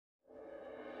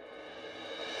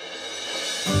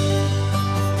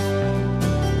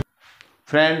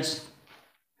Friends,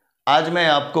 आज मैं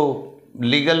आपको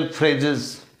legal phrases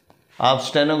of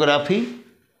stenography,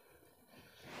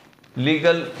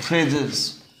 legal phrases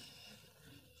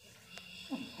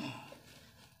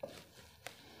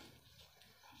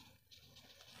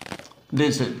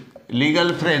this is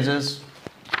legal phrases.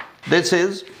 This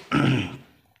is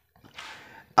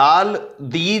all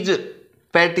these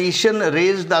petition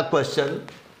raise the question.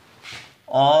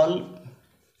 All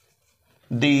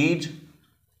these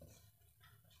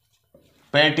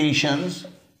petitions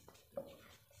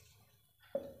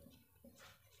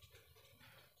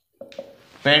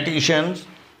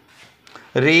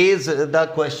raise the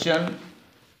question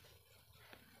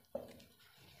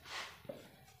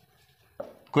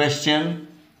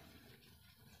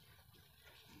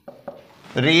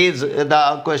raise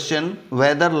the question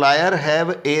whether liar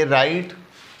have a right,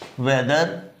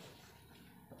 whether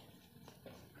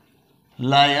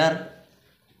liars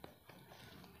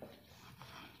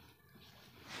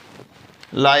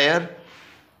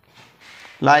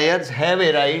have a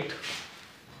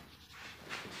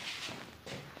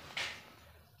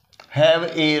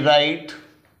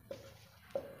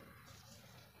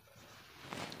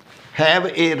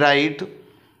right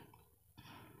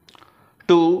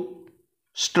to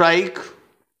strike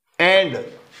and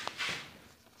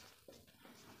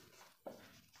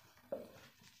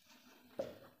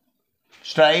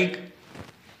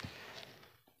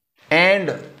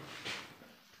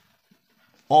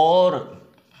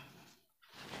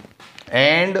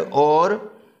or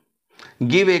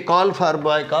give a call for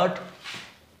boycott,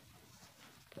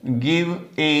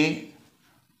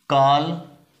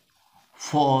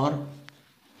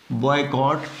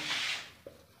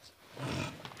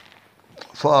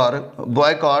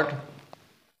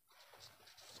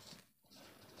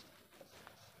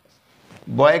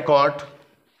 boycott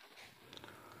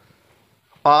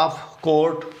of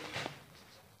court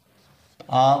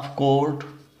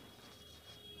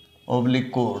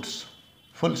oblique courts,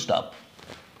 full stop,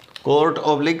 court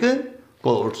oblique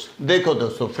courts. देखो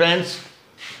दोस्तों, friends,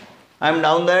 I am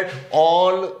down that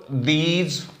all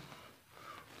these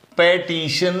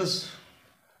petitions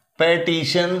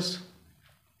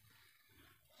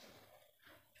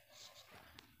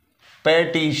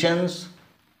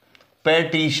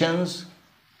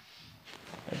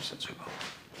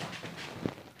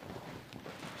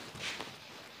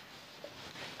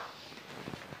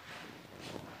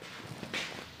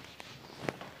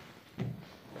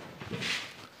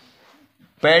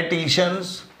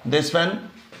this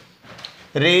one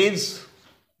raise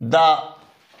the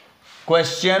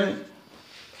question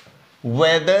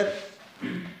whether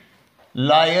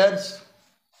liars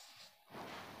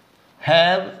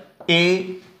have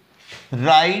a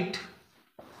right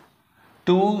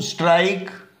to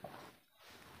strike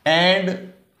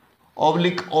and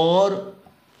oblique or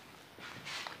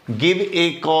give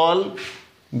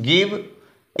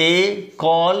a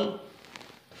call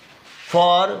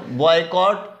for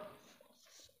boycott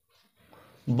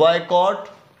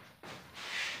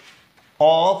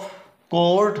of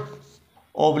court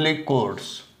oblique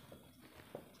courts,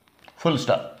 full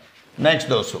stop. Next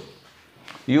दोस्तों,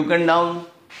 you can down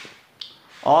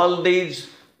all these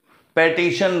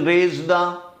petition raise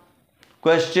the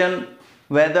question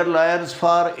whether liars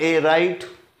have a right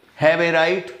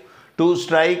to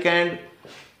strike and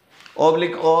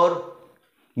oblique or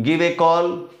give a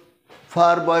call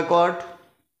for boycott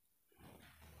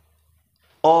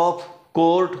of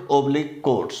court oblique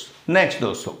courts. Next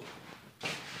दोस्तों,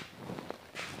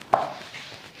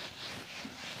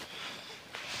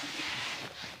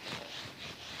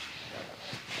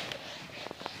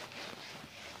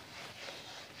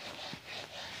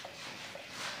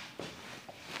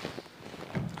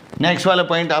 next वाला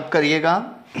point आप करिएगा.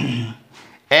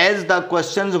 As the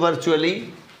question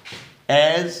virtually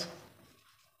as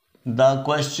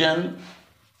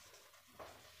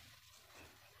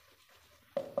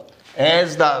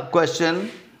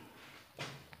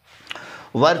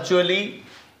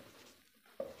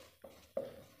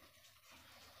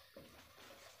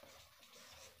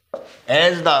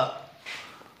the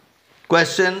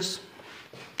questions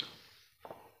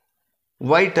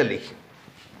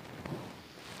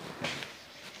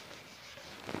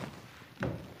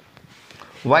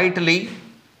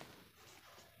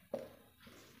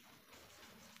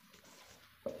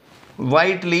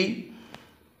vitally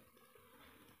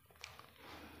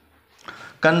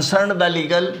concerned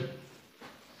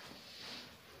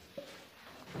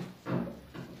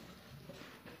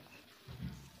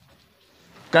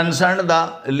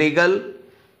the legal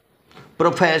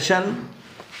profession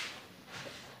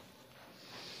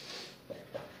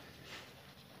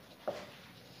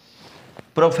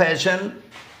profession,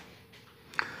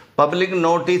 public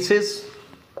notices,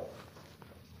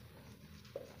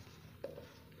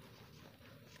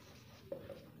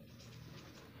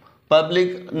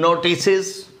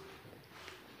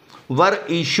 were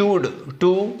issued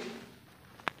to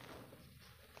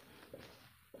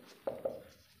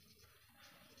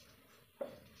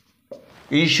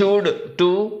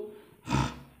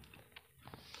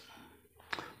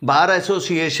bar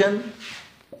association,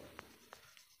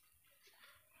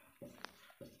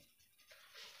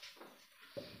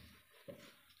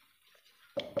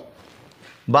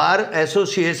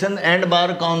 and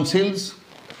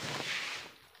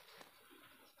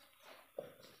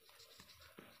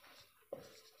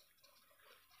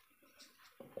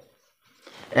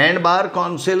bar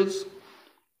councils,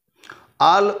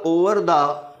 all over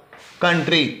the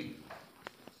country.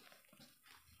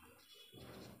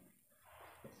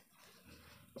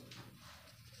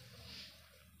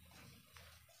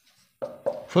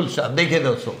 Full stop. देखिए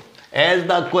दोस्तों, as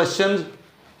the question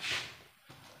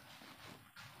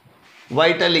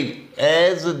vitally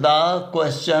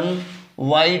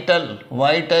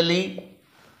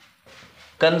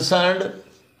concerned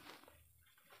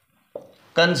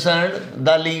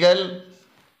the legal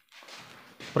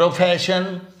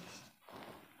profession,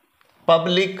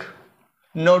 public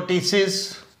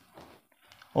notices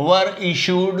were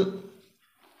issued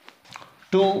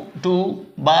to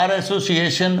bar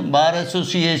association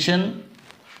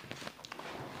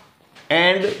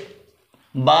and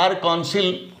bar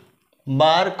council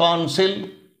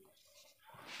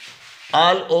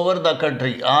all over the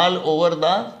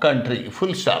country.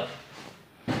 Full stop.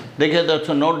 देखिए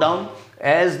दोस्तों, note down.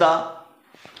 As the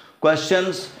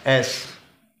questions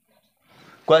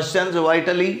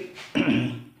vitally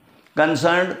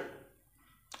concerned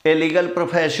a legal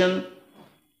profession,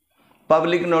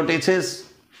 public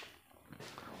notices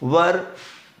were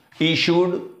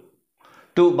issued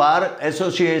to bar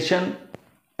association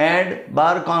and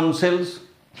bar councils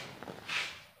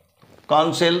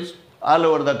all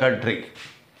over the country.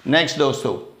 Next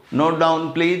दोस्तों, note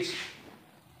down please.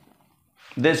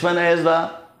 This one, as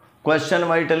the question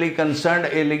vitally concerned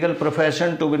a legal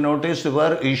profession to be noticed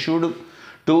were issued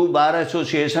to bar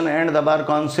association and the bar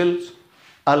councils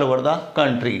all over the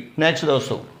country. Next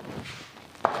दोस्तों,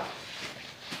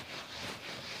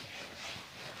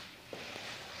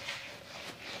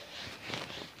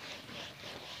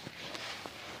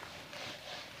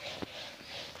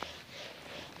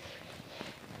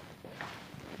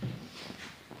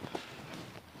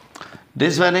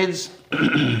 this one is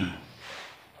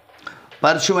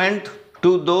pursuant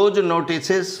to those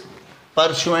notices,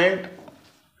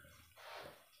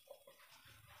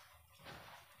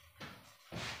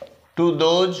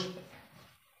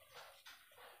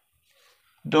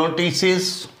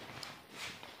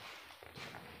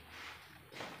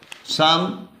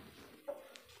 some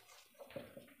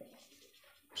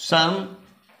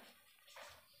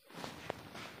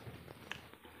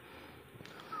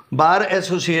bar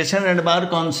association and bar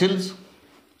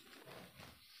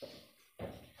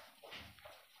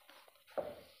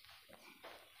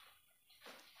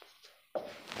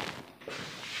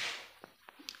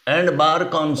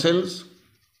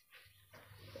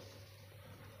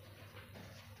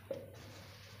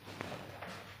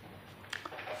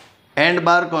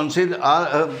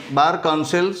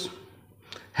councils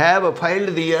have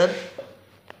filed their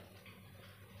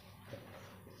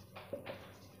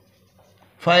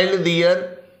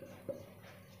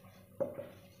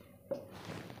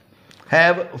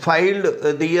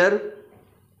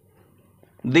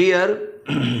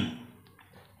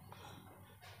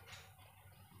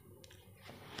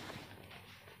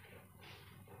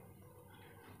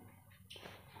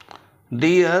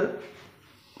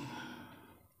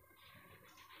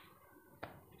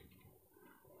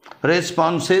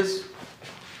responses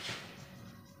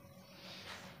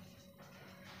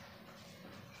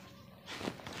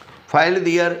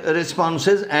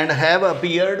and have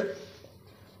appeared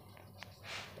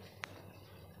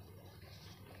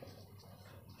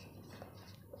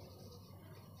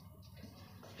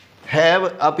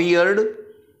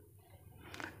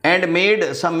and made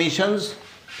submissions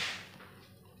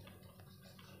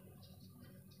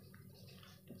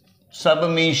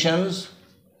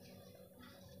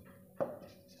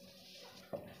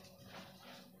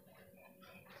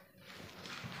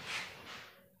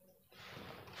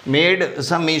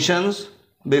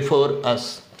before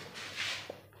us.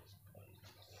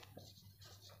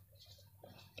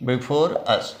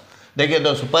 देखिए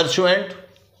दोस्तों,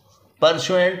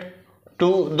 pursuant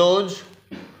to those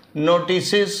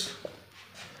notices,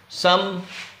 some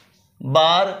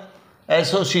bar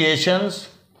associations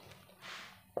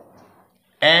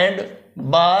and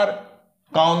bar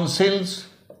councils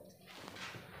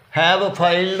have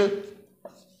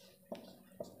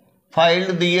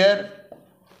filed their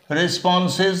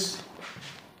responses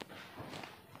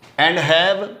and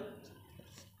have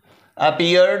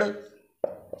appeared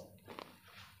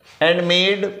and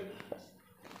made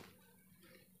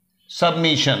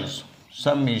submissions.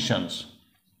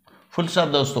 Full stop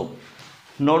दोस्तों.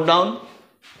 Note down.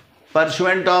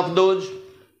 Pursuant of those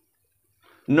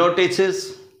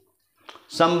notices,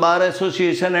 some bar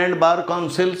association and bar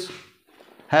councils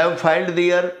have filed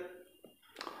their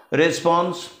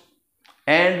response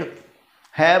and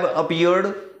have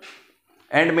appeared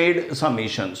and made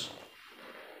submissions.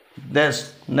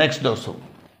 That's next दोस्तों.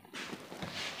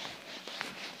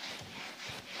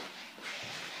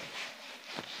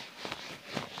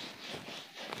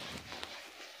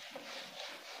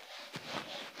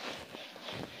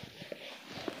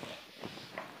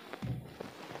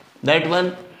 That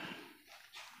one.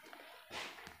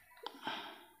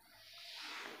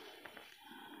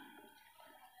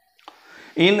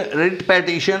 In writ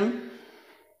petition,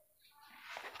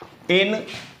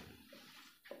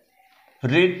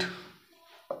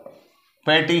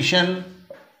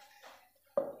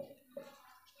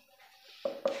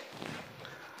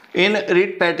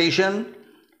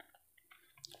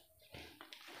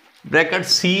 bracket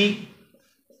C,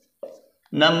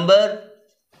 number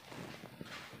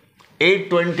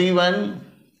 821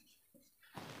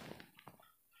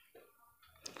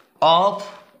 of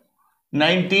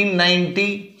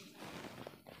 1990,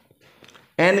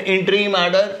 an interim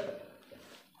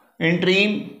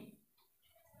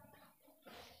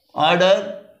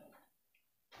order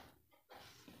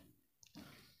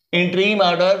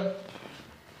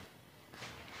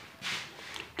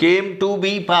came to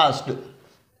be passed.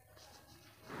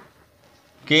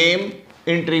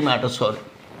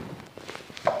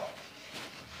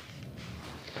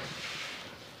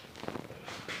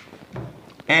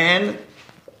 An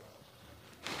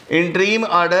interim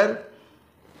order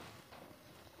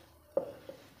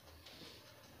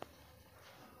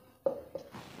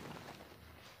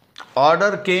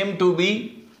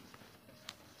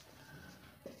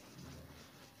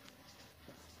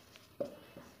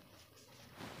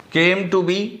came to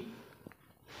be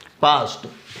passed.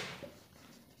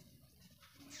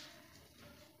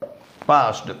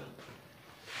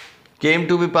 Came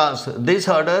to be passed.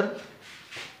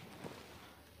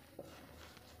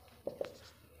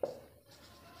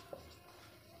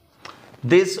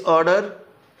 This order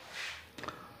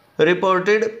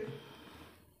reported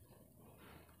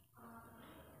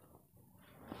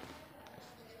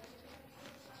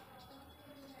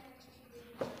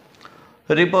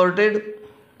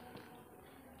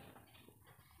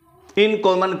in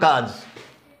common cause.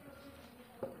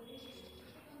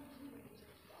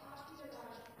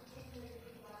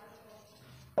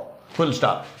 Full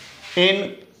stop.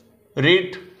 In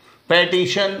writ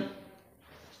petition,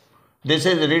 this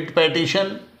is writ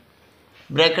petition,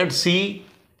 bracket C,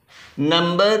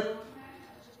 number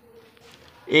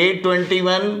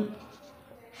 821,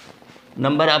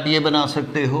 number आप ये बना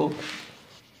सकते हो,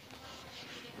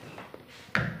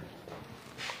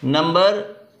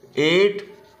 number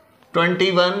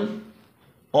 821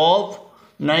 of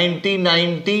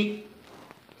 1990,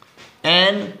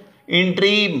 an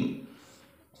interim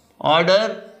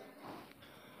order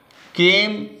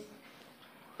came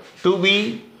to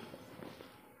be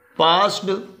passed.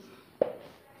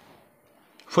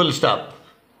 Full stop.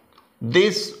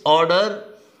 This order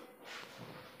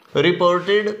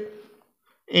reported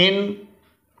in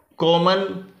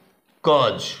common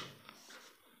cause.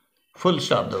 Full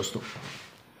stop दोस्तों.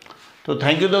 तो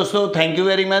thank you दोस्तों, thank you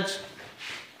very much.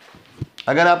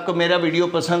 अगर आपको मेरा वीडियो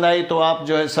पसंद आए तो आप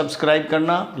जो है सब्सक्राइब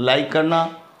करना, लाइक करना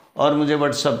और मुझे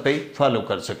व्हाट्सएप पे फॉलो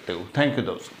कर सकते हो. थैंक यू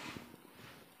दोस्तों.